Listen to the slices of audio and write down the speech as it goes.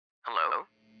Hello?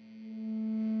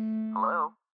 Hello?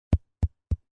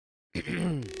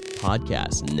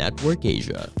 Podcast Network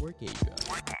Asia.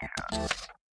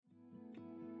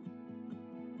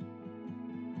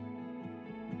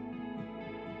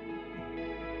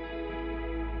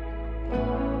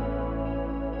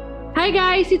 Hi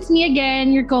guys, it's me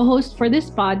again, your co-host for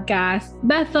this podcast,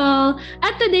 Bethel.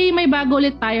 At today, may bago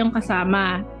ulit tayong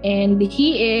kasama. And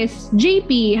he is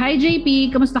JP. Hi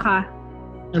JP, kamusta ka?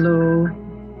 Hello.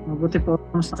 Mabuti po.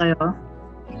 Kamusta kayo?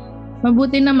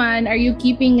 Mabuti naman. Are you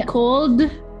keeping cold?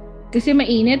 Kasi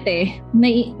mainit eh.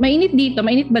 Mainit dito.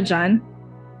 Mainit ba dyan?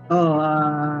 Oh,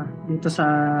 dito sa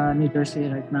New Jersey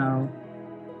right now,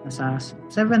 nasa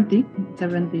 70.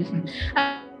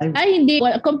 Ay, hindi.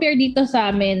 Well, compare dito sa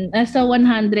amin, nasa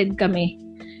 100 kami.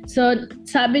 So,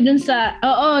 sabi dun sa,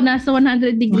 nasa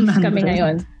 100 degrees 100. kami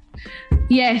ngayon.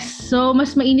 Yes. So,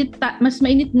 mas mainit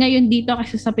ngayon dito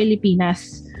kasi sa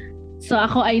Pilipinas. So,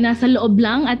 ako ay nasa loob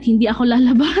lang at hindi ako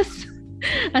lalabas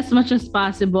as much as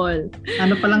possible.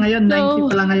 Ano pala ngayon? 90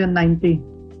 pala ngayon, 90.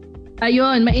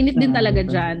 Ayun, mainit din talaga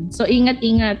dyan. So,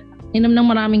 ingat-ingat. Inom ng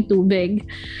maraming tubig.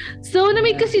 So,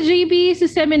 na-meet ko si JP sa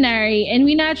seminary and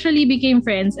we naturally became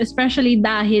friends, especially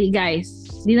dahil, guys,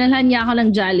 dinalhan niya ako ng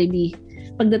Jollibee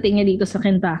pagdating niya dito sa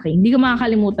Kentucky. Hindi ko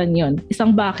makakalimutan yon.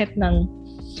 Isang bucket ng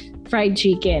fried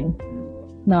chicken.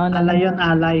 No, alay yun,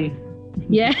 alay.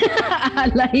 Yeah,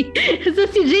 alay. So,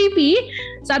 si JP,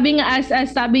 sabi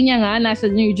niya nga,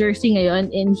 nasa New Jersey ngayon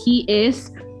and he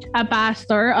is a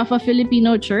pastor of a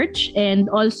Filipino church and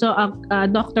also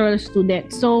a doctoral student.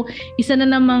 So, isa na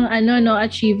namang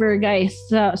achiever, guys.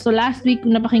 So last week,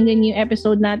 kung napakinggan niyo yung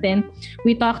episode natin,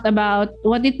 we talked about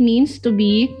what it means to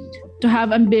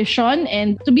have ambition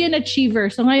and to be an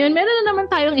achiever. So ngayon, meron na naman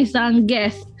tayong isang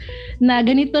guest na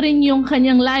ganito rin yung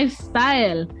kanyang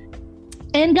lifestyle.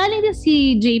 And galing din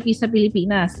si JP sa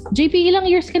Pilipinas. JP, ilang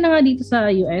years ka na nga dito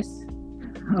sa US?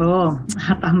 Oo,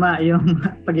 tama yung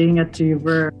pagiging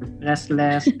achiever,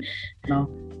 restless,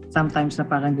 no? Sometimes na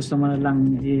parang gusto mo na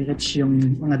lang i-reach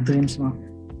yung mga dreams mo.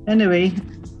 Anyway,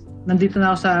 nandito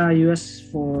na ako sa US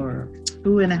for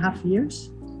 2.5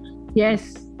 years.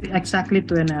 Yes. Exactly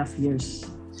 2.5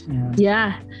 years.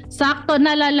 Yeah. Sakto,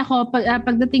 naalala ko,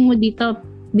 pagdating mo dito,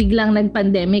 biglang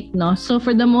nag-pandemic, no? So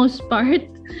for the most part,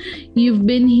 you've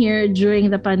been here during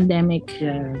the pandemic.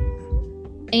 Yeah.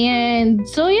 And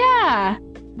so yeah,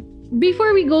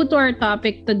 before we go to our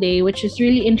topic today, which is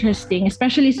really interesting,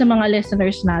 especially sa mga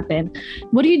listeners natin,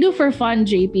 what do you do for fun,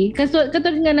 JP? Kasi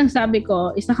katulad nga ng sabi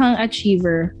ko, isa kang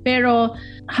achiever. Pero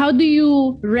how do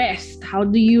you rest? How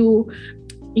do you,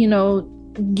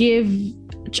 give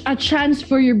a chance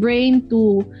for your brain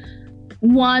to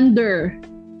wander?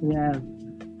 Yeah.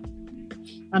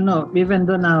 Even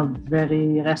though now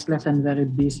very restless and very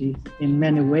busy in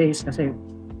many ways kasi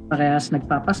parehas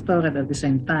nagpapastor at the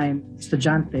same time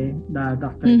estudyante, the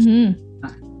doctorate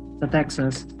sa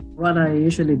Texas. What I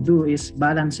usually do is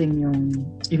balancing yung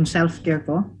self-care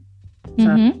ko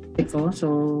sa ko.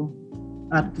 So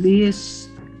at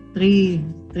least three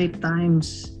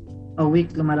times a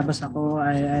week lumalabas ako.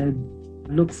 I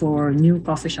look for new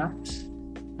coffee shops.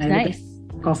 Nice.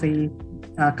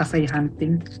 Cafe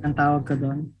hunting ang tawag ko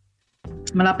doon.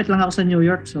 Malapit lang ako sa New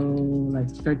York, so like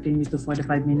 30 to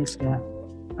 45 minutes kaya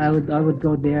I would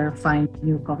go there, find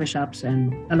new coffee shops,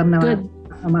 and alam na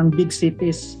ang big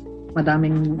cities,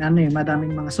 madaming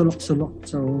mga sulok-sulok.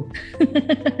 So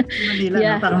Manila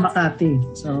na parang Makati.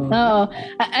 So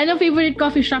anong favorite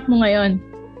coffee shop mo ngayon?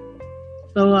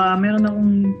 So meron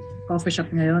akong coffee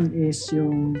shop ngayon is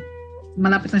yung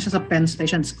malapit na siya sa Penn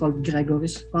Station. It's called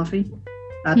Gregory's Coffee.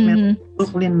 At may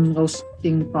Brooklyn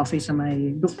Roasting Coffee sa may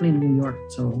Brooklyn, New York.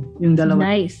 So, yung dalawa.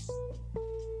 Nice.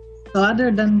 So, other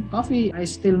than coffee, I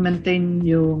still maintain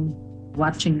yung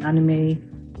watching anime,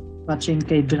 watching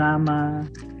K-drama.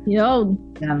 Yo.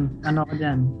 Yan, ko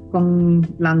dyan. Kung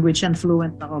language yan,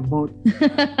 fluent ako, both.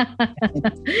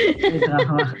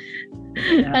 K-drama.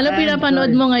 Yeah, ano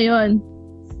pinapanood mo ngayon?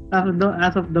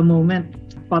 As of the moment,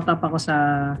 caught up ako sa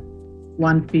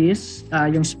One Piece,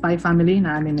 yung Spy Family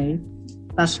na anime.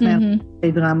 Tapos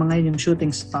may drama ngayon yung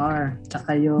Shooting Star,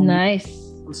 tsaka yung nice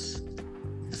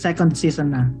second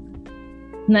season na.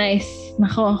 Nice.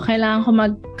 Nako, kailangan ko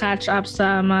mag-catch up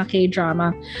sa mga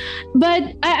K-drama.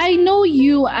 But I know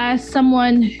you as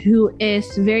someone who is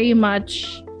very much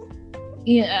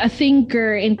a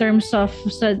thinker in terms of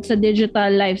sa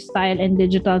digital lifestyle and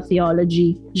digital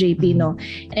theology, JP, no?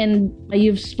 And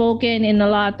you've spoken in a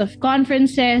lot of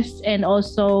conferences and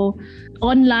also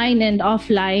online and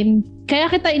offline. Kaya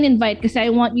kita in-invite kasi I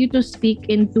want you to speak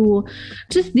into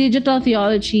just digital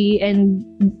theology and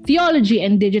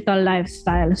digital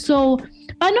lifestyle. So,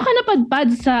 Paano ka napadpad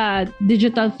sa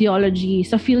digital theology,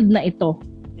 sa field na ito?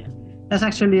 That's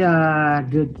actually a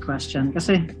good question.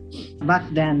 Kasi back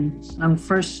then, ang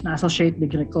first na associate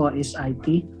degree ko is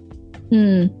IT.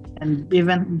 And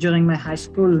even during my high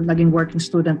school, naging working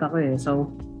student ako eh.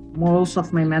 So most of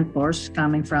my mentors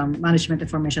coming from management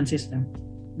information system,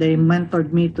 they mentored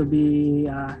me to be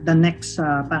the next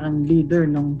parang leader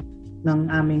ng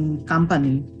aming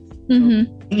company. So,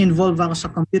 involved ako sa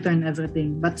computer and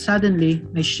everything. But suddenly,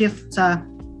 may shift sa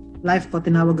life ko.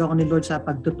 Tinawag ako ni Lord sa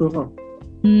pagtuturo.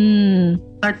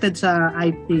 Started sa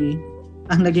IT.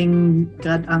 Ang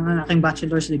aking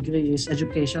bachelor's degree is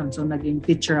education. So, naging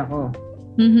teacher ako.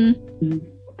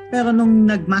 Pero nung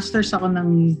nag-masters ako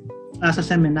sa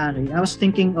seminary, I was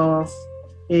thinking of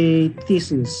a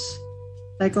thesis.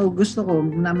 Like, gusto ko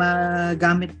na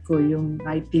magamit ko yung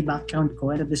IT background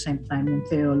ko and at the same time yung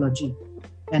theology.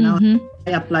 And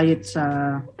I apply it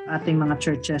sa ating mga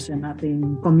churches and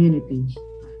ating community.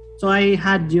 So I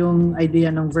had yung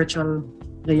idea ng virtual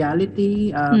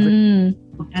reality and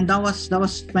that was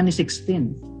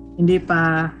 2016. Hindi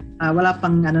pa wala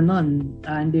pang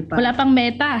hindi pa wala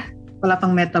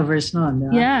pang metaverse noon,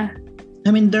 diba? Yeah.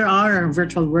 I mean, there are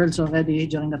virtual worlds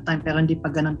already during that time pero hindi pa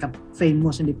ganun ka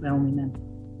famous, hindi prominent.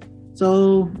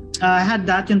 So I had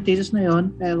that yung thesis na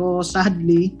yon, pero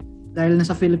sadly dahil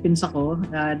nasa Philippines ako,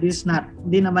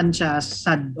 hindi naman siya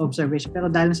sad observation,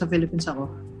 pero dahil nasa Philippines ako,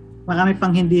 marami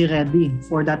pang hindi ready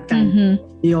for that kind of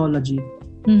theology.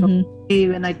 So,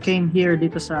 when I came here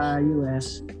dito sa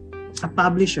US, a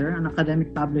publisher, an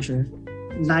academic publisher,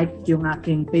 liked yung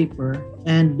aking paper,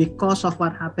 and because of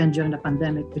what happened during the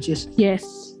pandemic, which is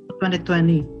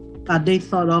 2020, they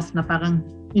thought of na parang,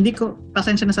 hindi ko,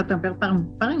 pasensya na sa term, pero parang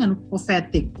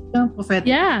prophetic.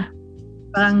 Yeah.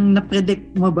 Parang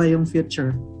na-predict mo ba yung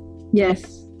future?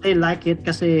 Yes. They like it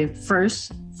kasi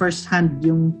first hand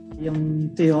yung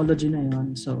theology na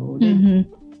yon. So they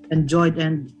enjoyed,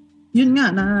 and yun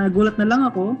nga, nagulat na lang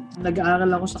ako. Nag-aaral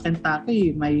ako sa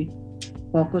Kentucky. My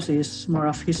focus is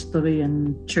more of history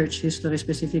and church history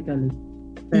specifically.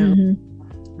 Pero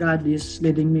God is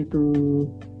leading me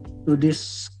to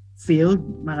this field.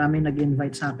 Marami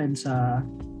nag-invite sa akin sa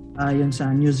yun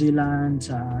sa New Zealand,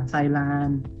 sa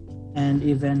Thailand, and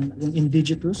even yung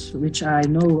Indigenous, which I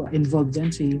know involved din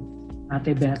si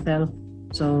Ate Bethel.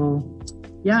 So,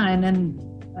 yeah, and then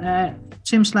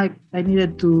seems like I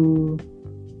needed to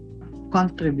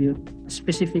contribute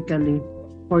specifically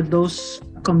for those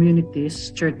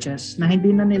communities, churches, na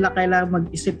hindi na nila kailangan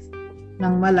mag-isip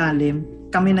ng malalim.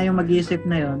 Kami na yung mag-iisip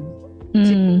na yun.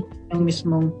 Yung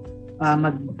mismong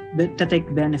take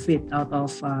benefit out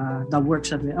of the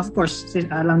works that we... Of course,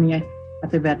 alam niya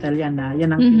Ate Bethel yan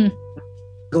ang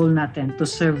goal natin, to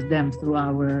serve them through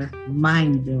our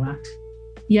mind, di ba?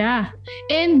 Yeah.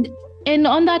 And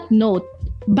on that note,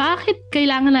 bakit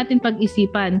kailangan natin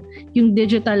pag-isipan yung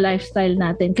digital lifestyle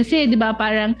natin? Kasi di ba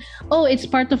parang, it's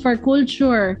part of our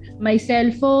culture. May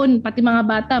cellphone, pati mga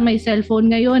bata may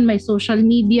cellphone ngayon, may social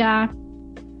media.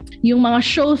 Yung mga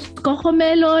shows,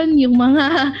 Cocomelon, yung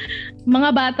mga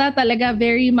bata talaga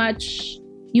very much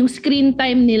yung screen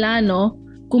time nila, no?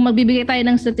 Kung magbibigay tayo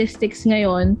ng statistics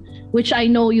ngayon, which I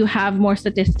know you have more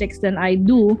statistics than I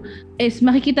do, is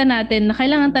makikita natin na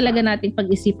kailangan talaga nating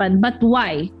pag-isipan. But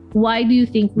why? Why do you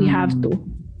think we have to?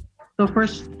 So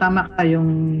first, tama ka,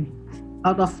 yung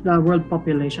out of the world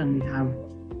population, we have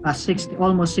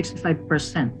almost 65%.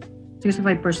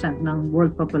 65% ng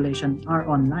world population are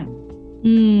online.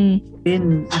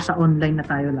 Nasa online na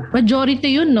tayo lahat.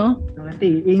 Majority yun, no?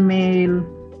 Majority. Email,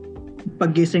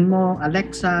 paggising mo,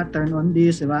 Alexa, turn on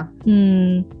this, di ba?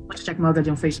 Check mo agad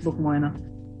yung Facebook mo,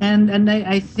 And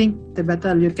I think,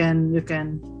 Bethel, you can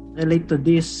relate to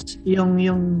this. Yung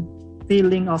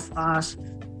feeling of us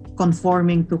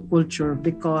conforming to culture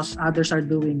because others are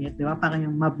doing it, di ba? Parang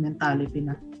yung mob mentality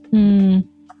na.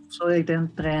 So ito yung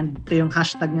trend, ito yung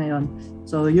hashtag ngayon.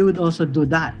 So you would also do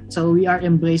that. So we are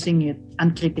embracing it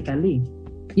uncritically.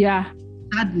 Yeah.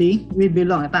 Sadly, we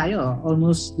belong, tayo,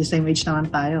 almost the same age naman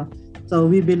tayo. So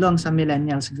we belong sa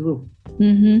millennials group.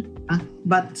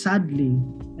 But sadly,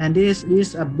 and this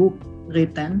is a book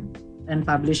written and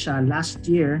published last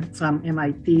year from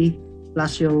MIT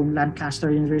plus yung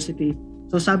Lancaster University.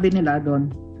 So sabi nila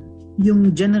doon,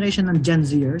 yung generation ng Gen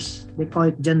Zers, they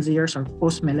call it Gen Zers or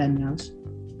post-millennials,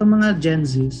 yung mga Gen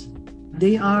Zs,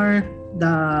 they are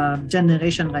the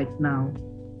generation right now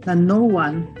na no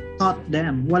one taught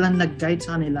them, walang nag-guide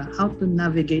sa kanila how to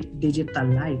navigate digital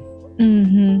life.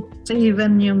 So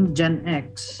even yung Gen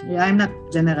X, I'm not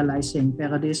generalizing,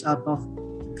 pero this out of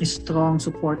strong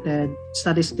supported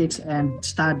statistics and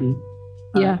study.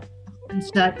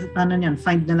 ano yan,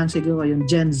 find na lang siguro yung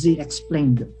Gen Z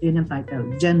Explained. Yun yung title,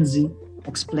 Gen Z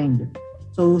Explained.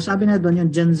 So sabi na doon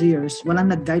yung Gen Zers,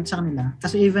 walang nag-guide sa kanila.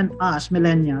 Kasi even us,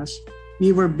 millennials,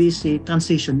 we were busy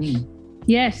transitioning.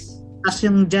 Yes. As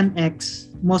yung Gen X,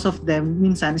 most of them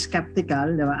minsan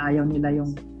skeptical, di ba? Ayaw nila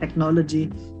yung technology.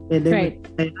 Right.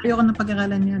 Ayoko na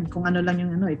pag-aralan yan. Kung ano lang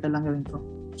yung ito lang gawin ko.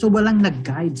 So walang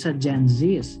nag-guide sa Gen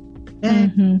Zs.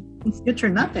 In future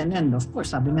natin, and of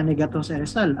course, sabi nga ni Gato sa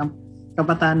Rizal, ang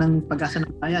kabataan ng pag-asa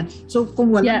ng bayan. So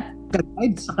kung walang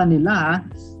guide sa kanila,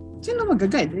 sino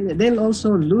mag-guide? They'll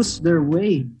also lose their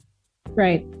way.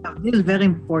 Right. This is very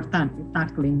important in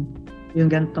tackling yung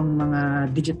ganitong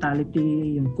mga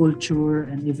digitality, yung culture,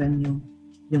 and even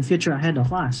yung future ahead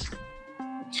of us.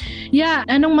 Yeah,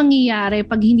 anong mangyayari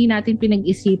pag hindi natin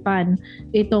pinag-isipan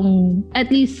itong,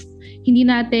 at least hindi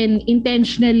natin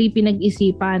intentionally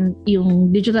pinag-isipan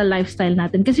yung digital lifestyle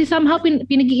natin? Kasi somehow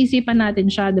pinag-iisipan natin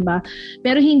siya, 'di ba?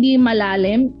 Pero hindi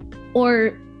malalim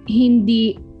or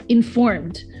hindi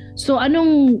informed. So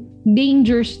anong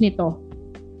dangers nito?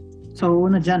 So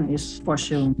una dyan is, of course,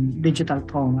 yung digital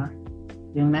trauma.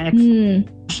 Yung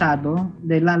masyado.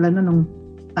 Dahil lalo na nung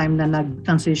time na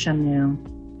nag-transition yung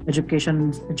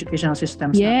educational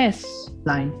systems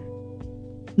line.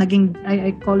 Naging,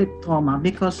 I call it trauma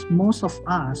because most of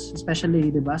us, especially,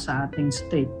 di ba, sa ating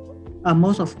state,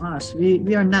 most of us,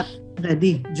 we are not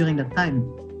ready during that time.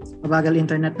 Mabagal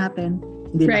internet natin,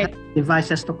 hindi lahat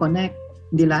devices to connect,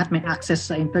 hindi lahat may access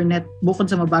sa internet.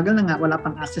 Bukod sa mabagal na nga, wala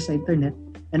pang access sa internet.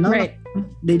 And all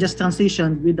they just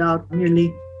transitioned without merely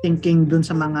thinking dun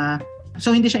sa mga,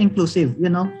 so hindi siya inclusive,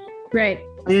 you know? Right.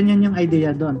 Ayun yun yung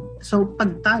idea doon. So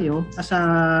pag tayo as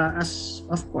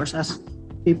of course as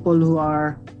people who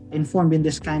are informed in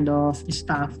this kind of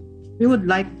stuff, we would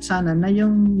like sana na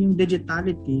yung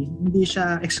digitality hindi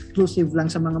siya exclusive lang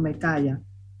sa mga may kaya,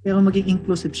 pero maging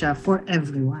inclusive siya for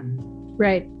everyone.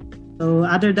 Right. So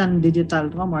other than digital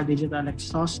trauma or digital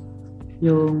exhaust,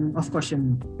 yung of course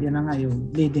yun na nga yung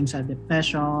leading sa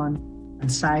depression,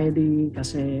 anxiety,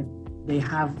 kasi they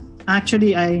have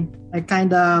actually I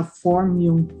kind of form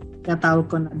yung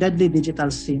tinatawag ko na deadly digital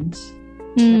sins.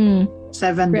 7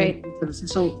 digital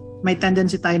sins. So may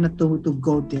tendency tayo na to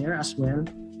go there as well.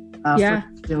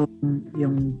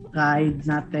 Yung pride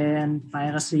natin,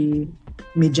 piracy,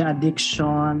 media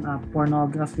addiction,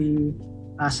 pornography,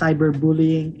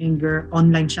 cyberbullying, anger,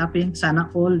 online shopping,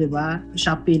 sana all, di ba?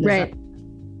 Shopee. Right.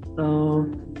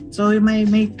 So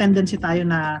may tendency tayo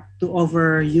na to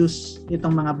overuse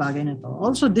itong mga bagay na ito.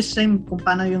 Also this same kung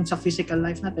paano yung sa physical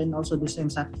life natin, also the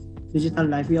same sa digital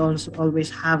life, we also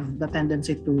always have the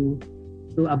tendency to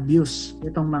abuse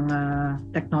itong mga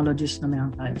technologies na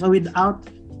meron tayo. So without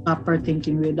proper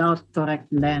thinking, without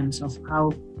correct lens of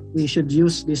how we should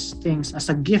use these things as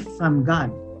a gift from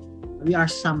God, we are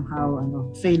somehow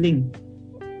failing.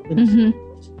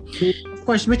 Of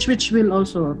course, which will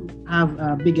also have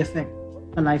a big effect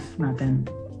sa life natin.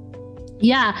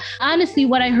 Yeah, honestly,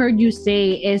 what I heard you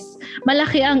say is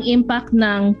malaki ang impact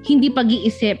ng hindi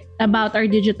pag-iisip about our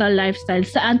digital lifestyle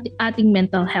sa ating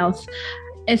mental health,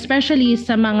 especially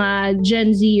sa mga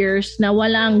Gen Zers na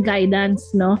walang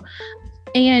guidance, no?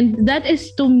 And that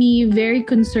is to me very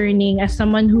concerning as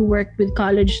someone who worked with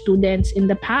college students in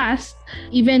the past,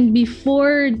 even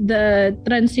before the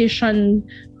transition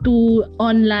to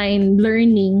online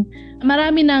learning.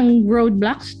 Marami ng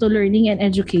roadblocks to learning and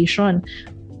education.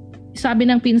 Sabi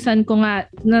ng pinsan ko nga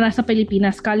na nasa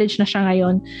Pilipinas, college na siya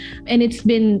ngayon, and it's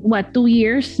been 2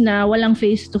 years na walang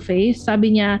face-to-face.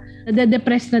 Sabi niya,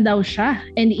 nade-depress na daw siya,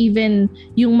 and even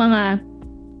yung mga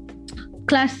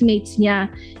classmates niya.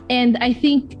 And I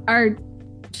think our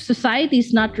society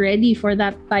is not ready for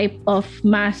that type of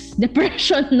mass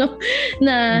depression, no?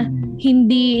 Na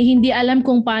hindi alam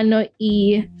kung paano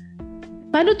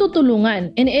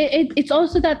tutulungan. And it's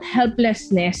also that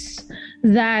helplessness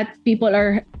that people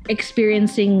are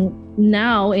experiencing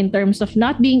now in terms of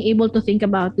not being able to think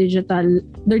about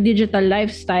their digital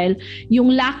lifestyle, yung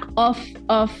lack of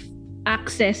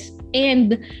access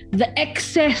and the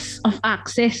excess of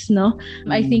access, no?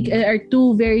 I think are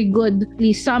two very good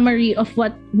summary of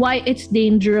why it's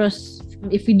dangerous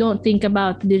if we don't think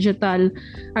about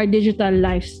our digital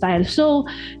lifestyle. So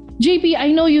JP,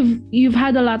 I know you've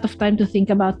had a lot of time to think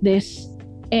about this,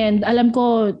 and alam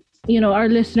ko, our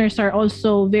listeners are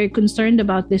also very concerned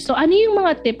about this. So ano yung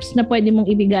mga tips na pwede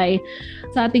mong ibigay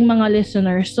sa ating mga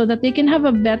listeners so that they can have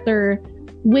a better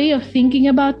way of thinking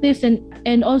about this and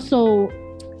also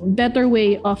better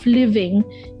way of living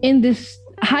in this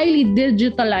highly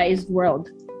digitalized world?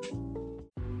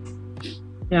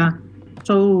 Yeah.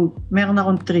 So, meron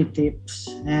akong 3 tips,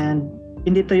 and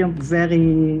hindi to yung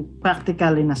very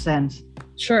practical in a sense.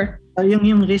 Sure.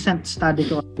 Yung recent study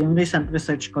ko, yung recent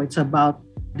research ko, it's about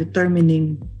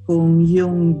determining kung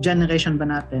yung generation ba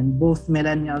natin, both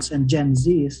millennials and Gen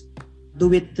Zs, do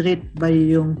we treat ba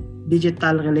yung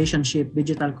digital relationship,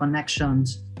 digital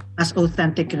connections as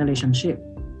authentic relationship?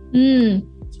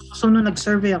 So nung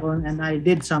nag-survey ako and I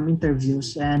did some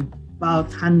interviews and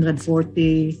about 140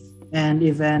 and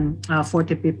even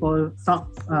 40 people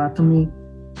talked to me,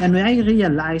 and when I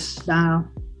realized that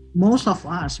most of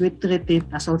us, we treat it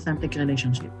as authentic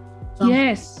relationship. So,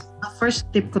 yes. The first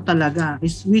tip ko talaga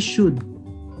is we should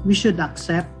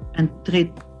accept and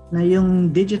treat na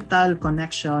yung digital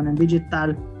connection and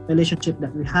digital relationship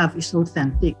that we have is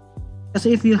authentic.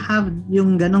 Kasi if you have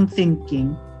yung ganong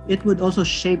thinking, it would also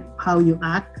shape how you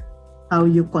act, how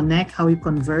you connect, how you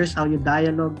converse, how you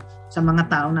dialogue sa mga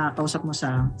tao na kausap mo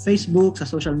sa Facebook, sa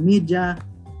social media,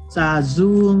 sa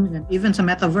Zoom, and even sa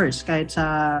Metaverse, kahit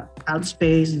sa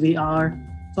Altspace VR.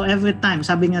 So every time,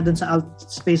 sabi nga dun sa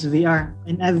Altspace VR,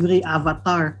 in every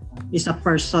avatar is a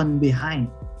person behind.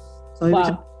 So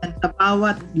sa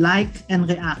bawat like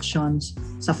and reactions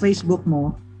sa Facebook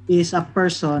mo is a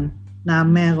person na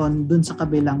meron dun sa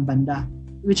kabilang banda,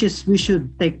 which is we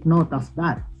should take note of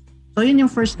that. So yun yung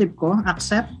first tip ko,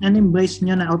 accept and embrace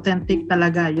nyo na authentic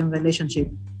talaga yung relationship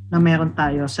na meron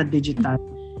tayo sa digital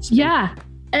space. Yeah.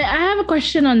 I have a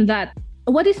question on that.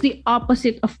 What is the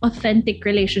opposite of authentic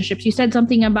relationships? You said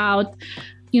something about,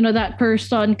 that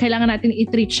person, kailangan natin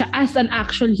i-treat siya as an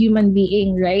actual human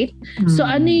being, right? So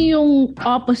ano yung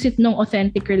opposite ng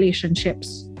authentic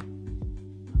relationships?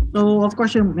 So of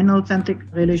course, yung inauthentic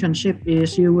relationship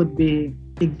is you would be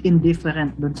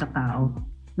indifferent dun sa tao.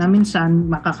 Na minsan,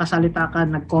 makakasalita ka,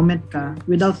 nag-comment ka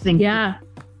without thinking.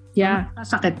 Yeah.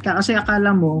 Sakit ka kasi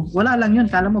akala mo wala lang yun,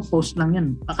 akala mo post lang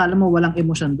yun, akala mo walang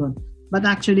emotion doon, but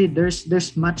actually there's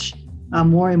much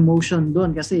more emotion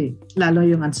doon kasi lalo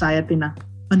yung anxiety na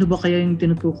ano ba kaya yung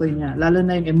tinutukoy niya, lalo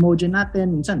na yung emoji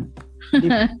natin minsan hindi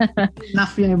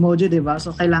enough yung emoji, diba?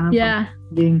 So kailangan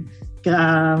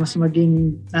mas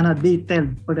maging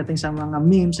detailed pagdating sa mga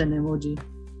memes and emoji.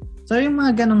 So yung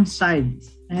mga ganong side,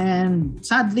 and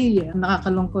sadly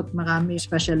nakakalungkot, marami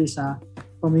especially sa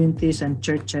communities and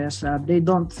churches, they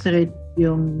don't treat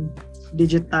yung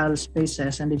digital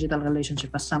spaces and digital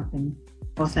relationship as something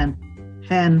authentic.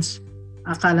 Hence,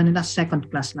 akala nila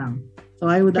second class lang. So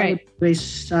I would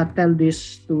always tell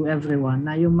this to everyone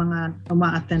na yung mga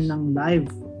uma-attend ng live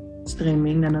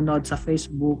streaming, nanonood sa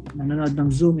Facebook, nanonood ng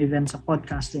Zoom event, sa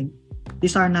podcasting,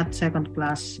 these are not second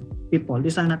class people.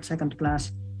 These are not second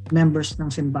class members ng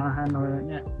simbahan or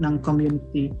ng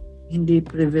community. Hindi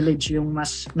privilege yung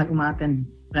mas nag-umattend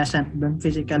present doon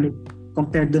physically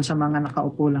compared doon sa mga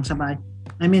nakaupo lang sa bahay.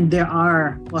 I mean, there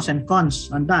are pros and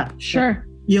cons on that. Sure.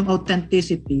 Yung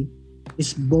authenticity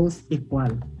is both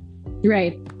equal.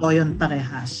 Right. O yun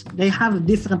parehas. They have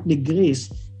different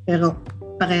degrees, pero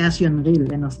parehas yun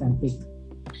real and authentic.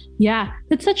 Yeah,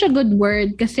 that's such a good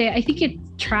word kasi I think it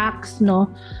tracks, no?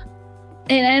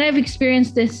 And I've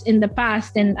experienced this in the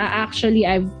past, and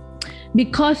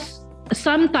because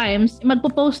sometimes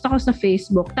magpo-post ako sa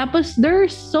Facebook tapos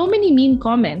there's so many mean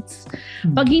comments.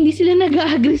 Pag hindi sila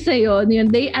nag-agree sa'yo,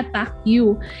 they attack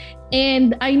you.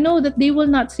 And I know that they will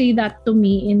not say that to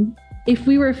me if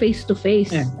we were face to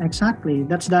face. Yeah, exactly.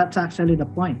 That's actually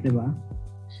the point, diba?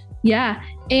 Yeah.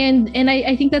 And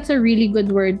I think that's a really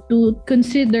good word, to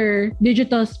consider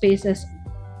digital spaces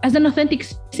as an authentic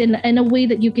space in a way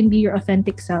that you can be your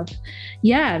authentic self.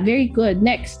 Yeah, very good.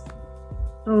 Next.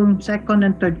 So, second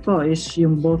and third ko is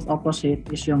yung both opposite,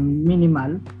 is yung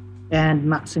minimal and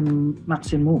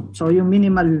maximum. So, yung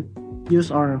minimal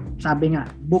use, or sabi nga,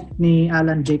 book ni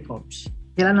Alan Jacobs.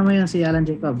 Kilala mo yun si Alan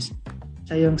Jacobs?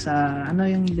 Siya yung sa,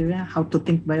 How to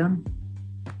Think ba yun?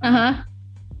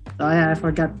 So, I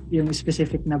forgot yung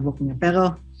specific na book niya.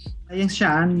 Pero, yung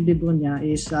libro niya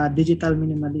is Digital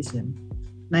Minimalism.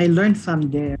 Na I learned from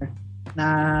there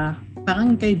na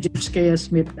parang kay James K.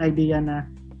 Smith idea na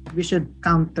we should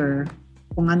counter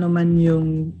kung ano man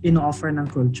yung ino-offer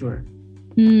ng culture.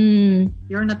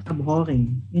 You're not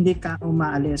abhorring. Hindi ka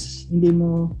umaalis. Hindi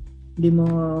mo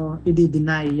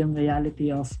i-deny yung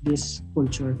reality of this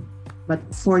culture. But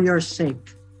for your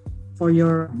sake, for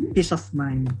your peace of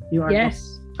mind, you are not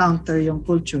counter yung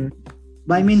culture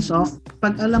by means of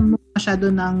pag alam mo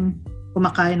masyado ng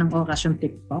kumakain ng oras yung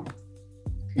TikTok.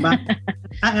 But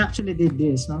I actually did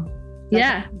this, no?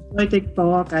 Yeah. I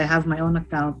TikTok, I have my own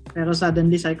account. Pero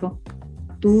suddenly, sabi ko,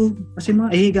 kasi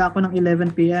higa ako ng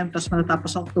 11 p.m. tapos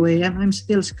matatapos ako 2 a.m. I'm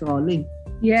still scrolling.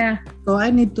 Yeah. So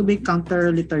I need to be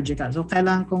counter-liturgical. So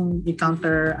kailangan kong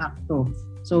i-counteract to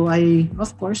So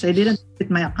of course, I didn't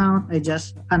delete my account. I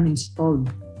just uninstalled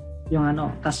yung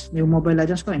tas yung Mobile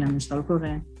Legends ko, uninstall ko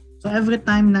rin. So every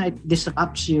time na it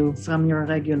disrupts you from your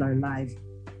regular life,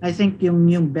 I think yung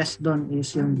best doon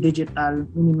is yung digital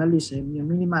minimalism, yung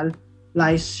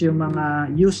minimalize yung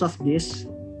mga use of this,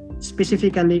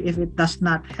 specifically if it does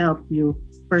not help you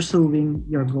pursuing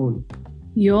your goal.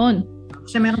 Yun.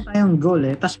 Kasi meron tayong goal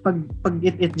tas pag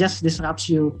it just disrupts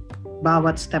you,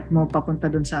 bawat step mo papunta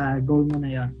dun sa goal mo na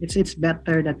yun. It's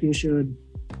better that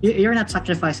you're not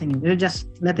sacrificing it. You're just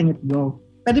letting it go.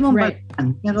 Pwede mong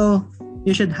balikan, pero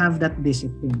you should have that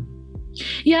discipline.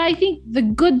 Yeah, I think the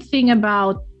good thing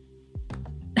about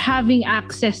having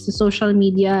access to social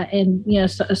media and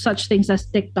such things as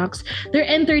TikToks, they're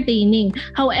entertaining.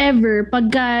 However,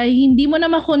 pag hindi mo na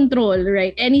makontrol,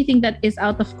 right, anything that is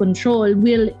out of control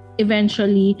will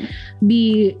eventually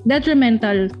be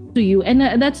detrimental to you. And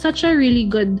that's such a really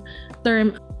good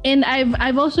term. And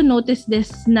I've also noticed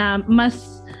this na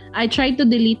I tried to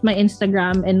delete my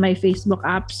Instagram and my Facebook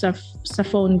apps sa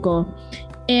phone ko.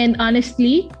 And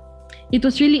honestly, it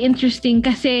was really interesting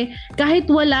kasi kahit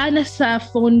wala na sa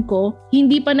phone ko,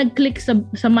 hindi pa nag-click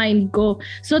sa mind ko.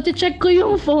 So, to-check ko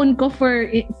yung phone ko for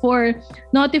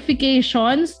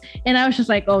notifications, and I was just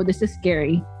like, oh, this is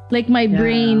scary. Like, my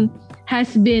brain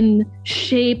has been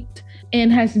shaped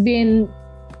and has been,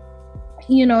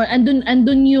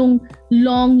 andun yung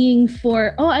longing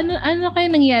for, ano kaya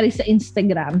nangyari sa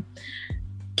Instagram?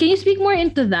 Can you speak more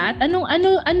into that? Ano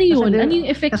yun? Ano yung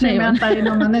effect na yun? Kasi meron tayo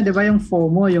ng di ba yung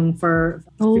FOMO, yung for...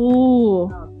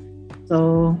 Oh.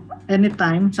 So,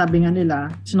 anytime, sabi nga nila,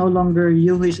 it's no longer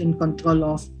you who is in control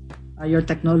of your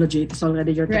technology. It's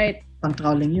already your technology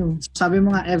controlling you. Sabi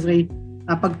mo nga,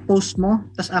 pag-post mo,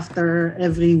 tas after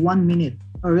every 1 minute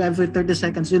or every 30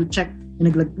 seconds, you'll check,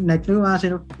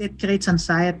 it creates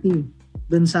anxiety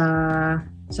dun sa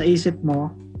isip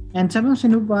mo. And sabi mo,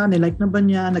 sino ba? Nilike na ba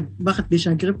niya? Bakit di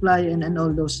siya nag-reply? And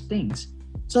all those things.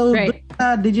 So,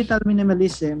 digital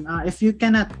minimalism, if you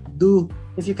cannot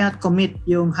commit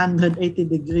yung 180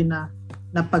 degree na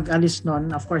pag-alis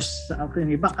nun, of course,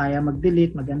 yung iba kaya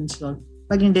mag-delete, mag-uninstall.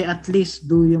 Pag hindi, at least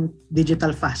do yung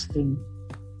digital fasting.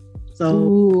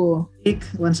 So,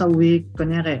 once a week,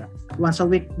 kunyari, once a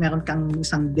week, meron kang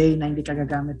isang day na hindi ka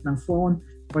gagamit ng phone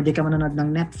or di ka manonood ng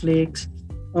Netflix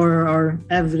or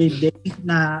every day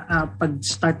na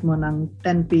pag-start mo ng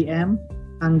 10 p.m.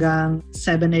 hanggang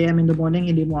 7 a.m. in the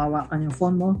morning, hindi mo hawakan yung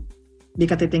phone mo, hindi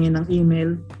ka titingin ng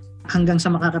email hanggang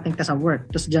sa makakating ka sa work.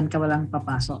 Tapos dyan ka walang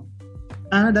papasok.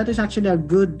 That is actually a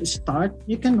good start.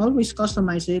 You can always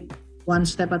customize it one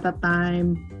step at a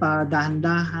time,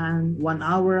 dahan-dahan, 1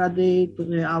 hour a day,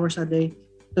 2 hours a day,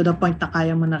 to the point na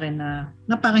kaya mo na rin na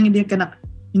parang hindi ka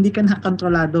na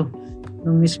kontrolado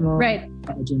nung mismo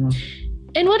strategy mo.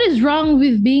 And what is wrong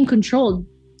with being controlled?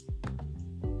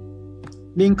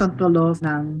 Being controlled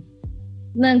ng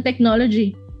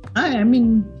technology. I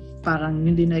mean, parang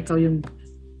hindi na ikaw yung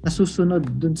nasusunod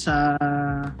dun sa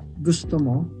gusto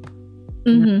mo.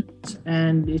 Mm-hmm.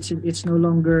 And it's no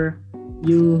longer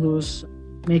you who's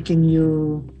making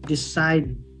you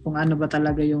decide kung ano ba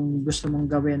talaga yung gusto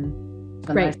mong gawin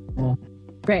sa life mo.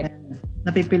 Right. And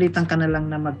napipilitan ka na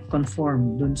lang na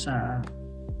mag-conform dun sa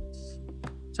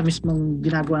mismong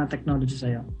ginagawa ng technology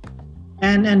sa'yo.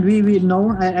 And we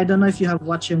know, I don't know if you have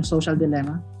watched yung Social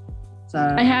Dilemma.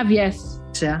 I have, yes.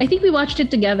 Yeah? I think we watched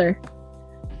it together.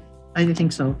 I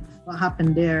think so. What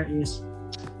happened there is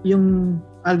yung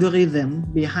algorithm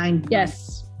behind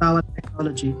bawat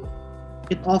technology,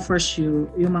 it offers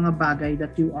you yung mga bagay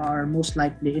that you are most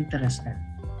likely interested.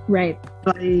 Right.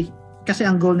 So, kasi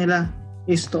ang goal nila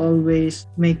is to always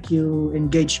make you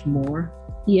engage more.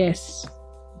 Yes.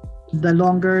 The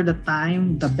longer the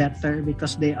time, the better,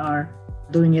 because they are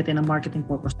doing it in a marketing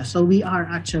purpose. So we are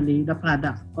actually the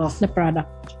product of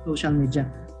social media.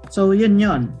 So yun.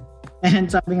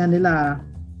 And sabi nga nila,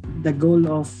 the goal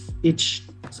of each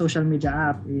social media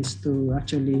app is to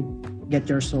actually get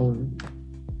your soul.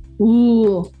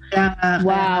 Ooh.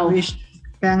 Wow.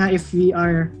 Kaya nga if we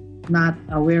are not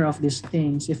aware of these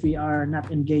things, if we are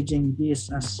not engaging this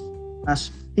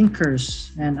as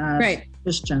thinkers and as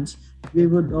Christians, we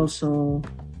would also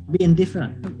be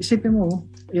indifferent. Isipin mo,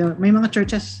 may mga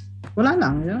churches, wala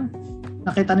lang.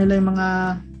 Nakita nila yung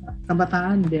mga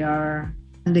kabataan, they are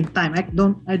spending time.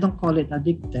 I don't call it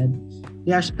addicted.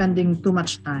 They are spending too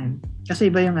much time.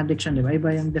 Kasi iba yung addiction, di ba?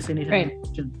 Iba yung definition of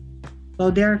addiction. So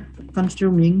they're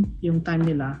consuming yung time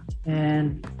nila,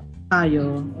 and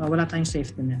tayo, wala tayong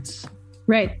safety nets.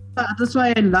 Right. That's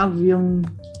why I love yung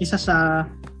isa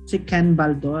si Ken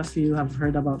Baldo, if you have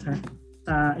heard about her.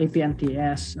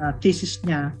 APNTS, thesis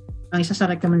niya, ang isa sa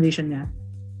recommendation niya,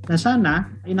 na sana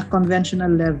in a conventional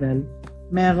level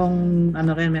merong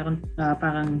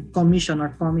parang commission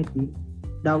or committee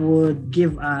that would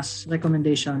give us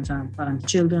recommendations on parang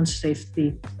children's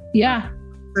safety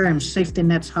terms, safety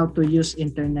nets, how to use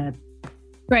internet.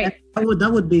 Right.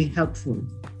 That would be helpful.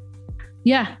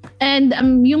 Yeah. And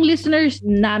yung listeners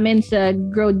namin sa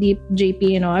Grow Deep,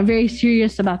 JP, are very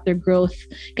serious about their growth.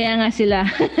 Kaya nga sila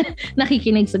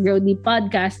nakikinig sa Grow Deep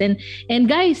podcast. And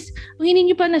guys, kung hindi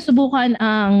nyo pa nasubukan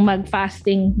ang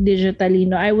mag-fasting digitally,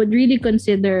 I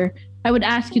would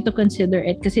ask you to consider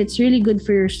it kasi it's really good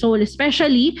for your soul,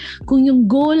 especially kung yung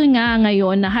goal nga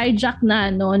ngayon na hijack na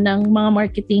ng mga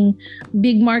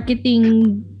big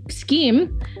marketing scheme.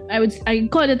 I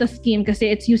call it a scheme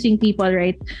kasi it's using people,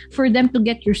 right, for them to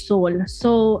get your soul.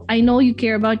 So I know you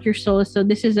care about your soul, so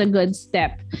this is a good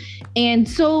step. And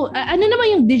so ano naman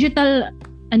yung digital,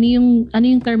 ano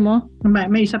yung term mo?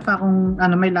 May isa pa akong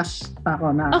may last pa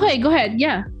ako na. Okay, go ahead.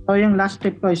 Yeah. So yung last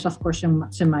tip ko is of course yung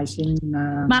maximizing,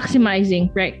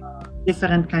 right.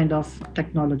 Different kind of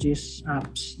technologies,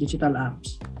 apps, digital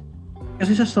apps.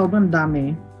 Kasi sa sobrang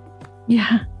dami,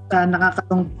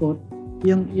 nakakalungkot.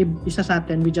 Yung isa sa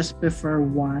atin, we just prefer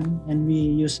one and we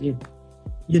use it.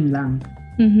 Yun lang.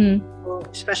 Mm-hmm. So,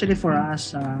 especially for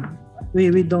us, we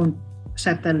don't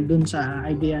settle dun sa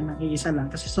idea ng iisa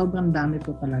lang kasi sobrang dami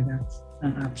po talaga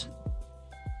ng apps.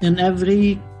 And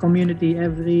every community,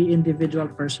 every individual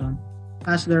person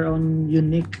has their own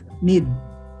unique need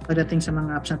pagdating sa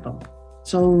mga apps na to.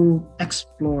 So,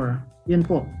 explore. Yun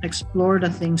po. Explore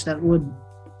the things that would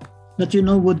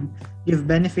give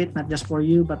benefit not just for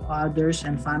you but others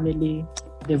and family,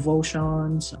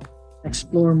 devotions.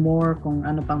 Explore more kung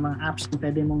ano pang mga apps na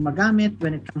pwede mong magamit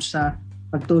when it comes sa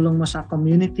pagtulong mo sa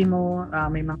community mo.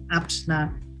 May mga apps na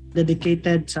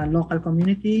dedicated sa local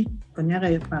community.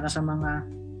 Kunyari, para sa mga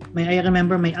I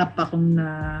remember may app akong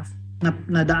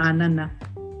nadaanan na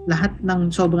lahat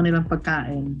ng sobra nilang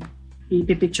pagkain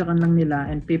ipipicturean lang nila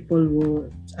and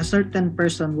a certain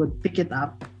person would pick it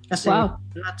up. Kasi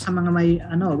lahat sa mga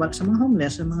sa mga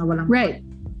homeless, sa mga walang right.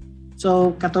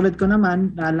 So katulad ko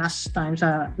naman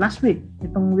last week,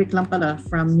 itong week lang pala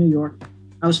from New York,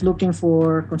 I was looking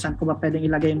for kung saan ko ba pwedeng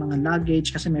ilagay yung mga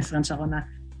luggage kasi may friends ako na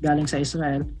galing sa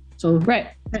Israel. So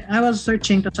right. I was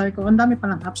searching to sabi ko, ang dami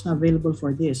palang apps na available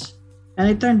for this.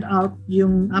 And it turned out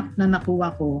yung app na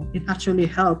nakuha ko, it actually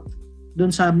helped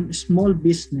dun sa small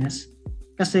business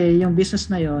kasi yung business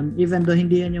na yon, even though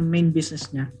hindi yan yung main business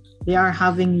niya, they are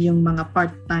having yung mga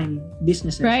part-time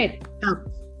businesses. Right. Help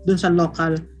dun sa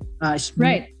local small.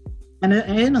 Right. And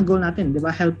ayun ang goal natin, di ba?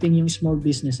 Helping yung small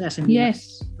businesses.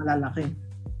 Yes. Malalaki.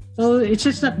 So it's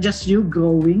just not just you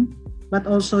growing, but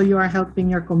also you are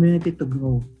helping your community to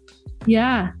grow.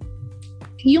 Yeah.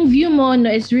 Yung view mo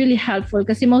is really helpful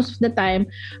kasi most of the time,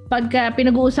 pagka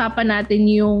pinag-uusapan natin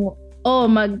yung,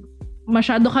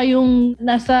 masyado kayong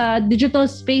nasa digital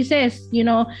spaces,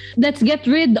 let's get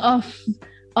rid of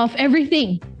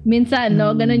everything. Minsan,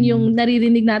 ganun yung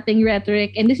naririnig nating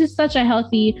rhetoric. And this is such a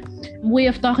healthy way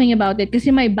of talking about it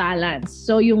kasi may balance.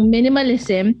 So, yung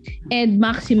minimalism and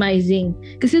maximizing.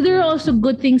 Kasi there are also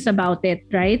good things about it,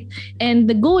 right? And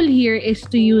the goal here is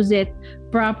to use it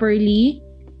properly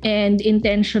and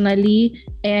intentionally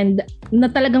and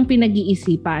na talagang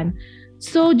pinag-iisipan.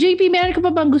 So, JP, meron ka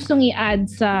pa bang gustong i-add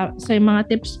sa mga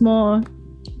tips mo?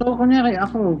 So, kunyari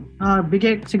ako,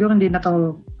 bigay siguro hindi na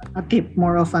to a tip,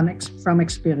 more of from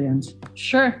experience.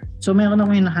 Sure. So, meron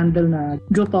akong hinahandle na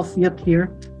group of youth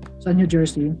here sa New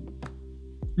Jersey.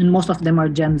 And most of them are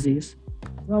Gen Zs.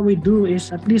 What we do is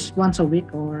at least once a week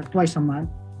or twice a month,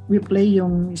 we play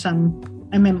yung isang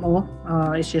MMO.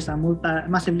 It's just a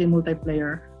massively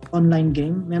multiplayer online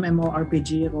game,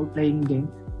 MMORPG role-playing game.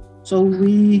 So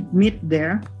we meet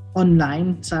there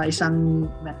online sa isang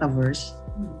metaverse.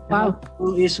 Wow.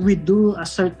 Is we do a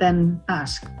certain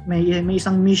task. May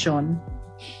isang mission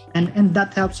and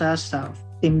that helps us sa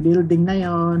team building na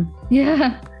yon.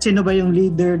 Yeah. Sino ba yung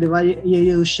leader, di ba?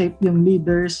 You shape yung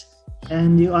leaders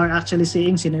and you are actually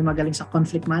seeing sino yung magaling sa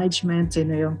conflict management,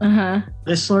 sino yung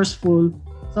resourceful.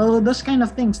 So those kind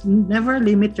of things, never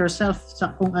limit yourself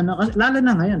sa kung ano, lalo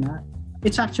na ngayon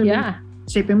it's actually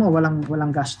isipin mo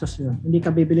walang gastos yun. Hindi ka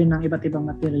bibili ng iba't ibang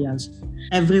materials.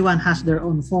 Everyone has their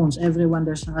own phones, everyone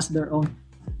has their own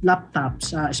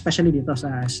laptops, especially dito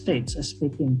sa States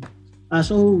speaking.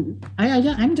 So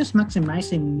I'm just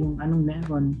maximizing yung anong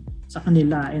meron sa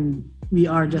kanila and we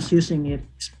are just using it,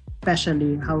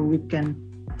 especially how we can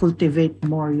cultivate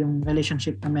more yung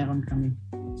relationship na meron kami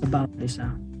sa bawat isa.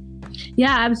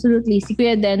 Yeah, absolutely. Si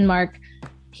Kuya Denmark,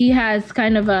 he has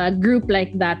kind of a group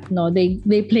like that, no?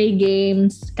 They play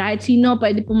games, kahit sino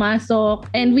pwede pumasok.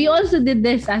 And we also did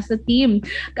this as a team.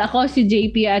 Ako, si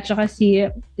JP at saka si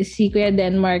Kuya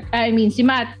Denmark. Si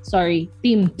Matt, sorry,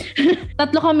 team.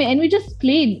 Tatlo kami and we just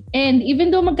played. And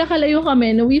even though magkakalayo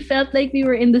kami, no, we felt like we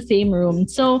were in the same room.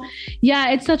 So,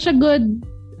 yeah, it's such a good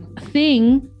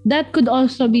thing that could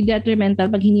also be detrimental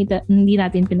pag hindi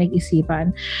natin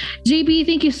pinag-isipan. JP,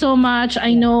 thank you so much.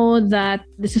 I know that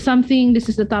this is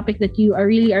the topic that you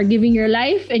are giving your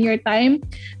life and your time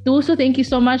to. So thank you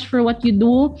so much for what you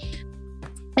do.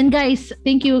 And guys,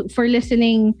 thank you for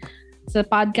listening sa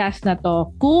podcast na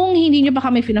to. Kung hindi nyo pa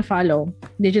kami fina-follow,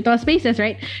 Digital Spaces,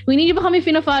 right? Kung hindi nyo pa kami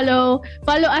fina-follow,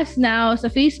 follow us now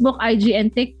sa Facebook, IG, and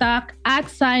TikTok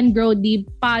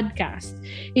 @SignGrowDPodcast.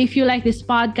 If you like this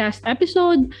podcast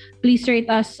episode, please rate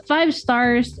us 5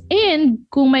 stars. And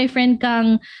kung may friend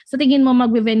kang sa tingin mo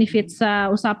magbe-benefit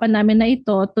sa usapan namin na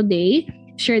ito today,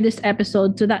 share this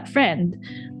episode to that friend.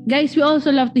 Guys, we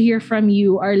also love to hear from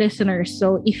you, our listeners.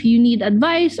 So if you need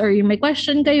advice or you may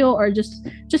question kayo or just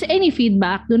any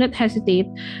feedback, do not hesitate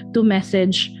to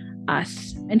message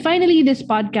us. And finally, this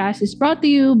podcast is brought to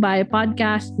you by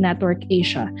Podcast Network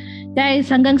Asia.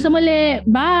 Guys, hanggang sa muli.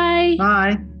 Bye!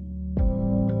 Bye!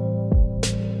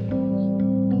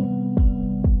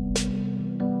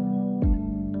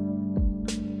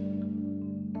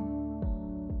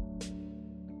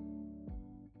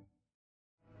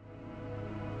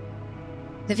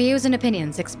 The views and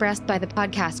opinions expressed by the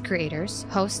podcast creators,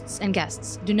 hosts, and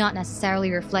guests do not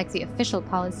necessarily reflect the official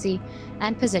policy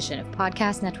and position of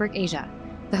Podcast Network Asia,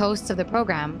 the hosts of the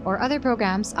program, or other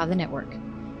programs of the network.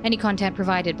 Any content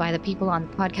provided by the people on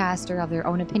the podcast are of their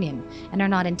own opinion and are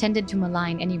not intended to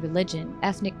malign any religion,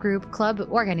 ethnic group, club,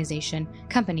 organization,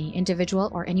 company,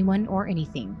 individual, or anyone or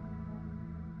anything.